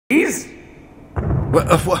He's... What?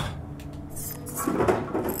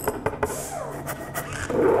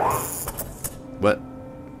 What?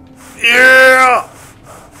 Yeah!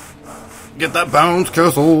 Get that bounce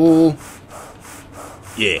castle!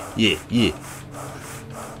 Yeah.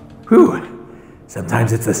 Whew.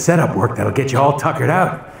 Sometimes it's the setup work that'll get you all tuckered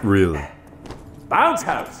out. Really? Bounce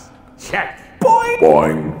house. Check. Boing!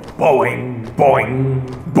 Boing. Boing. Boing.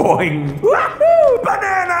 Boing. Woohoo!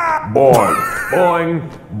 Banana! Boing.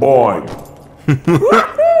 Boing. Boing.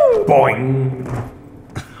 Woohoo! Boing.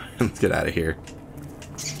 Let's get out of here.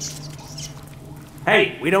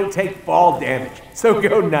 Hey, we don't take fall damage, so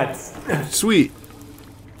go nuts. Sweet.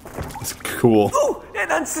 It's cool. Ooh,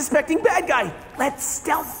 an unsuspecting bad guy. Let's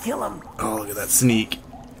stealth kill him. Oh, look at that sneak.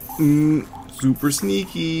 Super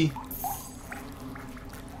sneaky.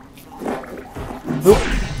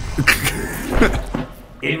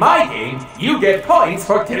 In my games, you get points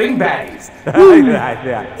for killing baddies.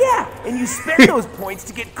 Yeah, and you spend those points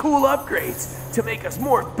to get cool upgrades to make us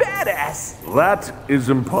more badass. That is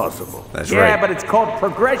impossible. That's right. Yeah, but it's called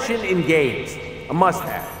progression in games. A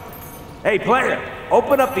must-have. Hey, player,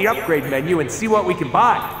 open up the upgrade menu and see what we can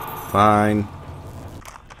buy. Fine.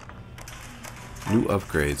 New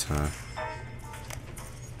upgrades, huh?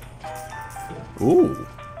 Ooh.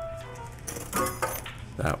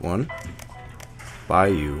 That one.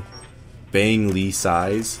 Bayou. Bang Lee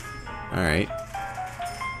size. Alright.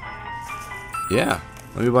 Yeah,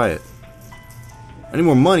 let me buy it. I need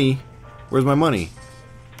more money. Where's my money?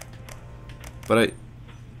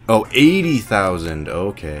 Oh, 80,000.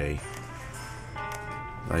 Okay.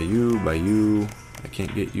 Bayou. I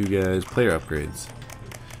can't get you guys player upgrades.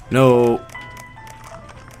 No.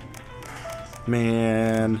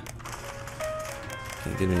 Man.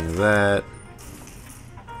 Can't get any of that.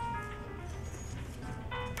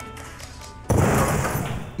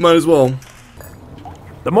 Might as well.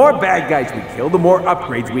 The more bad guys we kill, the more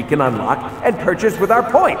upgrades we can unlock and purchase with our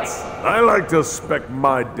points. I like to spec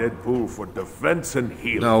my Deadpool for defense and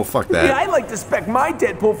healing. No, fuck Yeah, that. I like to spec my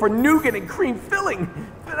Deadpool for nougat and cream filling,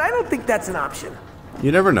 but I don't think that's an option.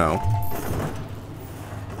 You never know.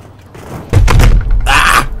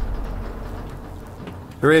 Ah!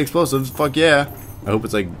 Hooray, explosives. Fuck yeah. I hope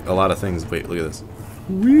it's like a lot of things. Wait, look at this.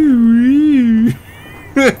 Wee.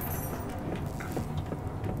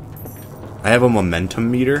 I have a momentum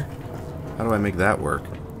meter. How do I make that work?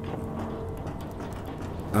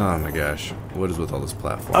 Oh my gosh. What is with all this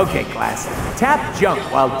platform? Okay, class. Tap jump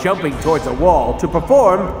while jumping towards a wall to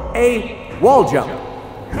perform a wall jump.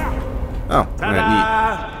 Oh, alright,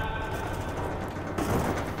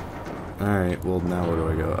 neat. Alright, well now where do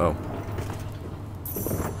I go? Oh.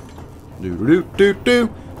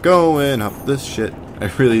 Going up this shit. I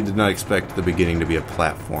really did not expect the beginning to be a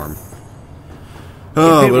platform.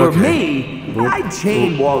 Oh, If it were okay. me, I'd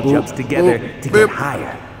chain wall jumps together to get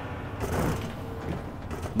higher.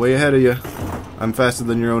 Way ahead of you. I'm faster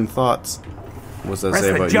than your own thoughts. What's that Press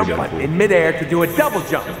say the about you, jump button Deadpool? in midair to do a double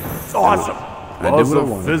jump. It's awesome. I did what I Also,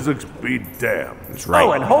 wanted. physics be damned. That's right.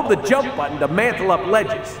 Oh, and hold the jump button to mantle up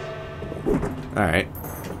ledges. Alright.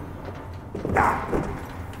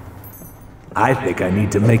 I think I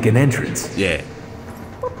need to make an entrance. Yeah.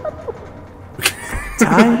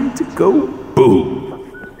 Time to go boom.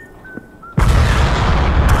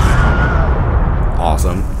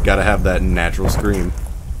 Awesome. Gotta have that natural scream.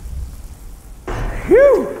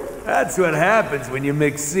 Phew! That's what happens when you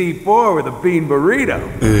mix C4 with a bean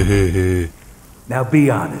burrito. Now be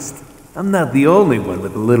honest. I'm not the only one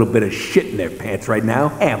with a little bit of shit in their pants right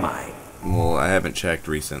now, am I? Well, I haven't checked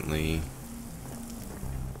recently.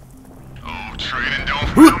 Oh, training don't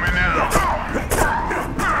fail me now.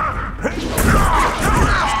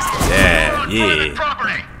 Yeah.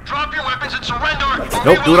 Property. Drop your weapons and surrender. Or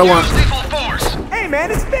Nope, we do will what I want. use lethal force. Hey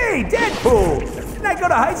man, it's me, Deadpool! Didn't I go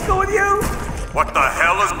to high school with you? What the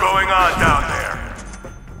hell is going on down there?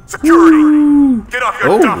 Security! Get off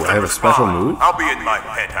your Oh, dumps I have and a special respond. move? I'll be in my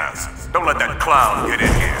penthouse. Don't let that clown get in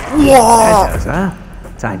here. Penthouse, huh?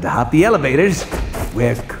 Time to hop the elevators.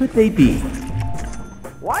 Where could they be?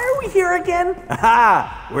 Why are we here again?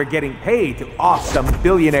 Aha! We're getting paid to off some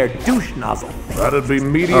billionaire douche nozzle. That'd be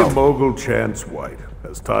media mogul Chance White.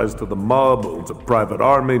 Has ties to the mob, owns a private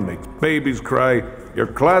army, makes babies cry. Your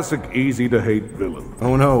classic easy-to-hate villain.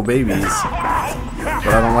 Oh no, babies. But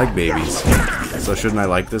I don't like babies. So shouldn't I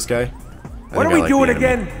like this guy? What are we doing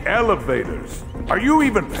again? Elevators. Are you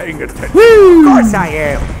even paying attention? Of course I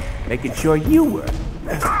am. Making sure you were.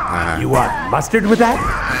 You want mustard with that?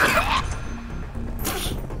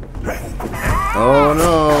 Oh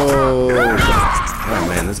no! Oh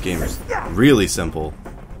man, this game is really simple.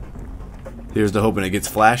 Here's to hoping it gets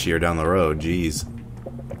flashier down the road, jeez.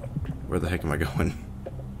 Where the heck am I going?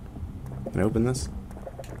 Can I open this?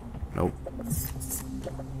 Nope.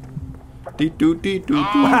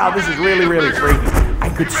 Wow, this is really, really freaky. I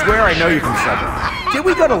could swear I know you from somewhere. Did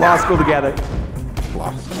we go to law school together?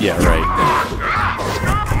 Yeah, right.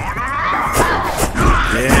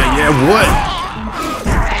 Yeah, what?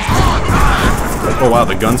 Oh wow,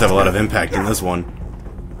 the guns have a lot of impact in this one.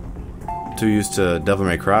 Too used to Devil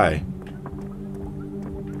May Cry.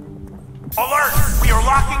 Alert! We are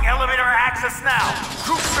locking elevator access now!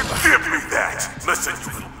 Give me that! Listen,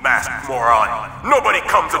 you little masked moron. Nobody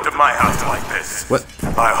comes into my house like this. What?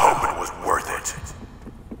 I hope it was worth it.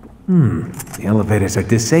 The elevators are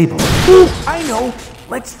disabled. Ooh, I know.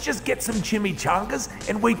 Let's just get some chimichangas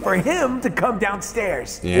and wait for him to come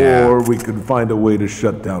downstairs. Yeah. Or we could find a way to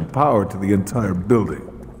shut down power to the entire building.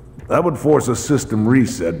 That would force a system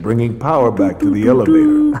reset, bringing power back to the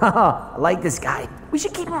elevator. I like this guy. We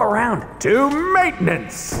should keep him around. To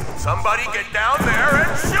maintenance! Somebody get down there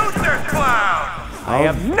and shoot their clown! I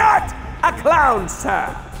am not a clown,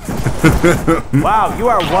 sir. Wow, you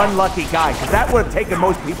are one lucky guy, because that would have taken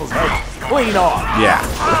most people's heads clean off. Yeah.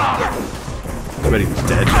 Everybody's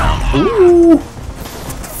dead now. Ooh!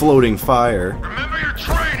 Floating fire. Remember your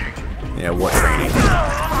training! Yeah, what training?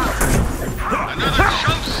 Another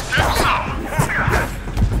chump steps up!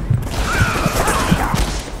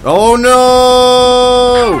 Oh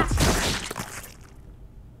no!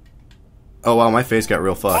 Oh wow, my face got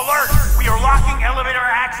real fucked. Alert! We are locking elevator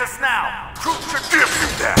access now! Give me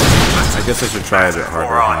that! I guess I should try a bit harder,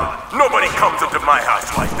 huh? Nobody comes into my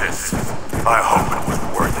house like this. I hope it was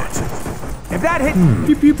worth it. If that hit...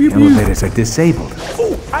 The elevators are disabled.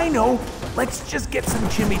 Oh, I know. Let's just get some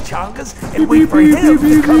chimichangas and wait for him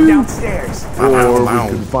to come downstairs. Or we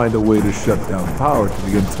could find a way to shut down power to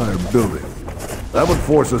the entire building. That would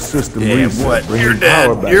force a system Yeah, reset, what? bringing You're dead.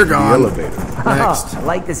 power back You're to gone. the elevator. Next. I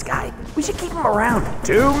like this guy. We should keep him around.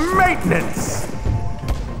 To maintenance!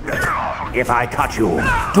 If I cut you,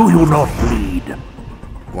 do you not bleed?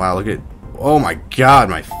 Wow, look at... Oh my god,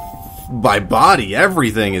 my body,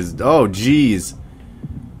 everything is... Oh, jeez.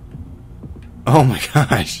 Oh my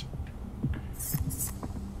gosh.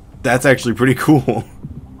 That's actually pretty cool.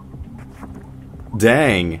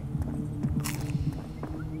 Dang.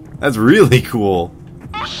 That's really cool.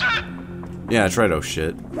 Oh shit! Yeah, I tried oh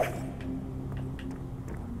shit.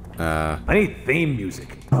 I need theme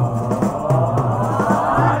music.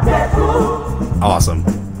 Awesome.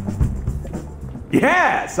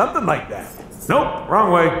 Yeah, something like that. Nope,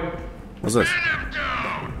 wrong way. What's this?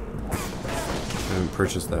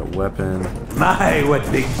 Purchase that weapon. My, what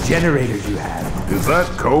big generators you have. Is that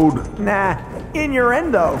code? Nah,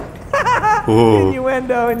 innuendo. Ooh.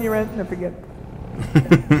 Innuendo, I forget.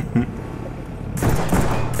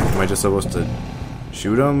 Am I just supposed to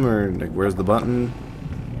shoot them, or like, where's the button?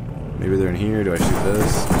 Maybe they're in here. Do I shoot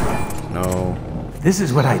this? No. This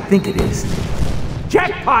is what I think it is.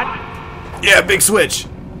 Jackpot! Yeah, big switch.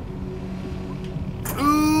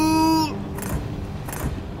 Ooh.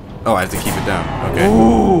 Oh, I have to keep it down. Okay.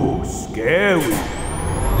 Ooh, scary.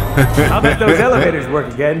 I'll bet those elevators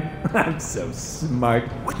work again. I'm so smart.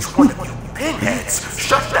 Which one of you pinheads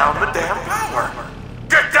shut down the damn power?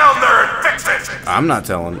 Get down there and fix it! I'm not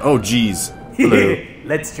telling. Oh, jeez. Hello.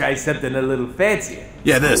 Let's try something a little fancier.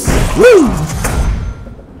 Yeah, this.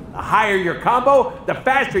 The higher your combo, the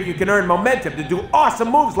faster you can earn momentum to do awesome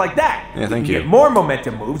moves like that. Yeah, thank We you. can get more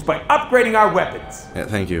momentum moves by upgrading our weapons. Yeah,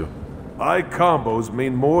 thank you. High combos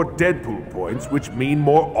mean more Deadpool points, which mean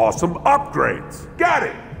more awesome upgrades. Got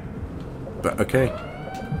it! But okay.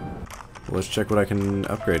 Well, let's check what I can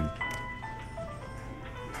upgrade.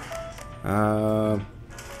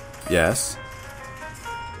 Yes.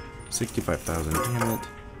 65,000. Damn it.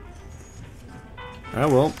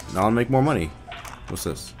 Alright, well, now I'll make more money. What's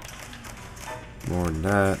this? More than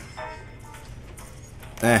that.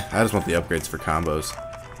 I just want the upgrades for combos.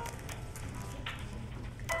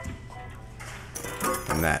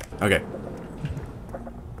 And that. Okay.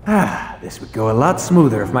 This would go a lot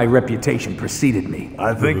smoother if my reputation preceded me.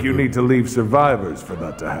 I think you need to leave survivors for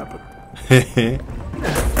that to happen. Stay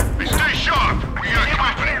sharp! We got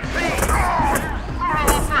company!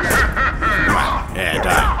 Yeah,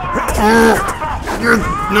 die. You're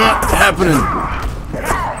not happening.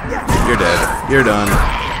 You're dead. You're done.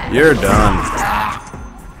 You're done.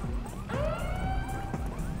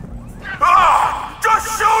 Ah! Just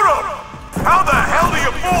shoot him! How the hell do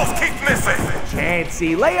you fools keep missing?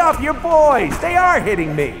 Chansey, lay off your boys. They are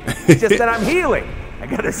hitting me. It's just that I'm healing. I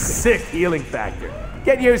got a sick healing factor.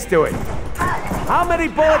 Get used to it. How many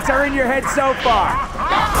bullets are in your head so far?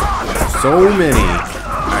 So many.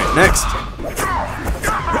 Alright, next.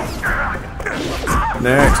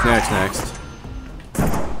 Next.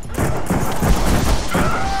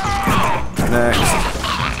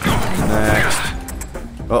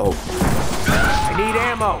 Uh-oh. I need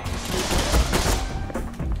ammo.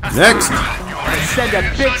 Next. Send a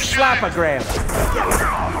big slapogram.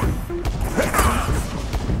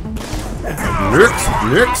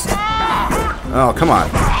 Next. Oh, come on.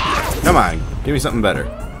 Come on. Give me something better.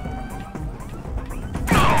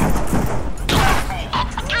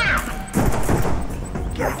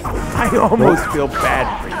 I almost feel bad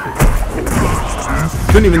for you.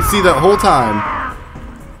 Couldn't even see that whole time.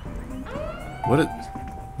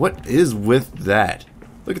 What is with that?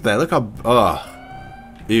 Look at that. Look how...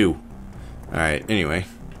 Ew. Alright, anyway.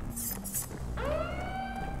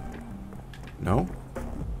 No?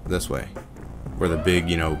 This way. Where the big,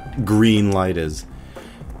 you know, green light is.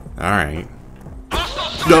 Alright.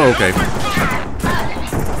 No, okay.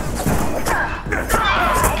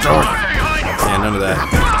 Yeah, none of that.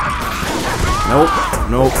 Nope.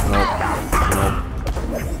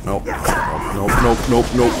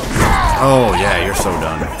 Oh, yeah, you're so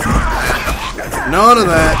done. None of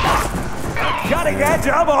that. Cutting edge,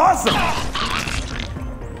 I'm awesome.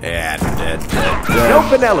 Yeah, dead. An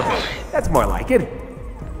open elevator. That's more like it.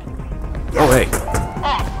 Oh, hey.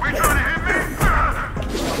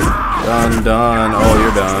 Done. Oh,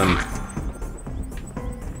 you're done.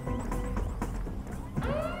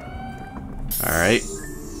 Alright.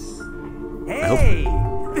 Hey,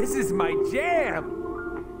 this is my jam.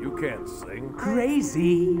 You can't sing.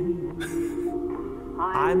 Crazy.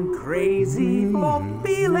 I'm crazy for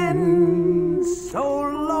feeling so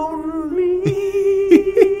lonely.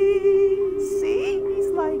 See, he's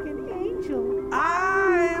like an angel.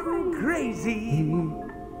 I'm crazy.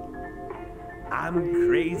 I'm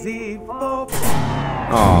crazy for...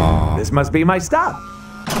 Aww. This must be my stop.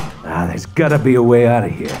 There's gotta be a way out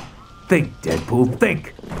of here. Think, Deadpool,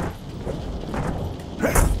 think.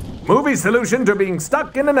 Movie solution to being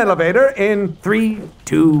stuck in an elevator in 3,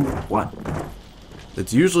 2, 1.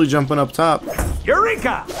 It's usually jumping up top.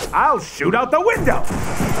 Eureka! I'll shoot out the window.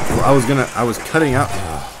 Well, I was cutting out.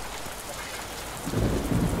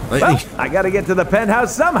 Lightning. Well, I gotta get to the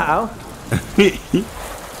penthouse somehow.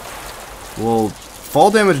 Well,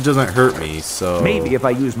 fall damage doesn't hurt me, so... Maybe if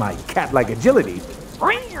I use my cat-like agility.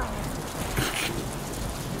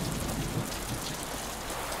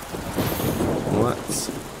 What?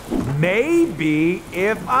 Maybe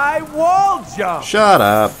if I wall jump. Shut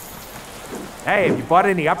up. Hey, have you bought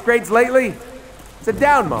any upgrades lately? It's a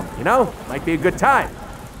down moment, you know? Might be a good time.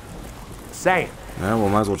 Saying. Yeah, well,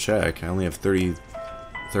 might as well check. I only have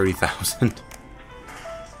 30,000.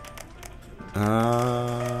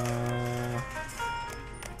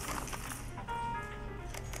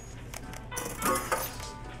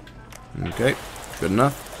 Okay, good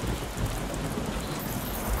enough.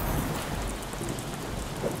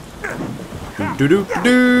 Do. I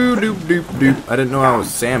didn't know I was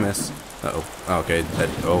Samus. Uh-oh. Okay.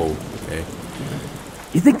 Okay.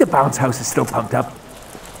 You think the bounce house is still pumped up?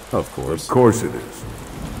 Of course. Of course it is.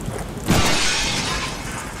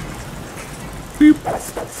 Boop.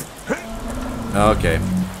 Okay.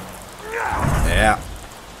 Yeah.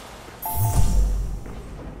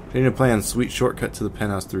 Need a plan. Sweet shortcut to the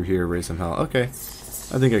penthouse through here. Raise some hell. Okay.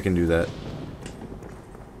 I think I can do that.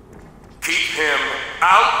 Keep him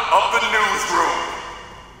out of the newsroom.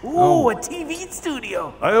 Ooh, a TV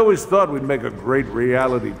studio. I always thought we'd make a great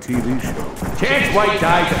reality TV show. Chance White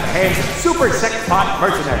dies at the hands of super sex pot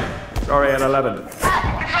mercenary. Sorry, at 11.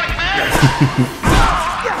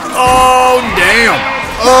 Oh, damn!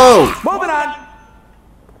 Oh! Moving on.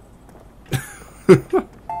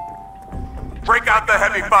 Break out the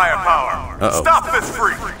heavy firepower. Uh-oh. Stop this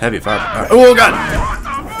freak. Heavy fire. Oh, God!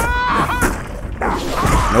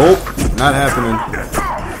 Nope. Not happening.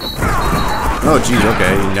 Oh, geez,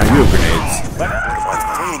 okay. Now you have grenades. What am I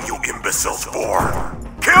paying you imbeciles for?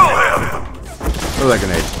 Kill him! Throw that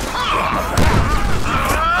grenade.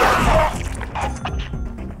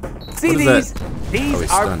 See What is these? that? These Oh,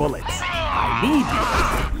 he's are stunned. bullets. I need you.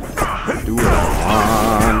 Do what I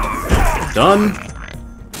want. Done.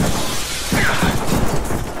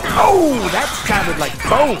 Oh, that sounded like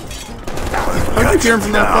bone. How'd you hear him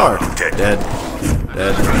from that far? Dead.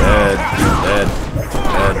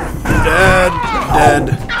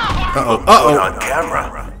 Uh-oh. On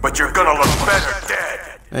camera, but you're gonna look better dead.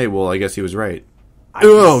 Hey, well, I guess he was right. I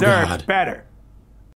Oh, deserve God. better.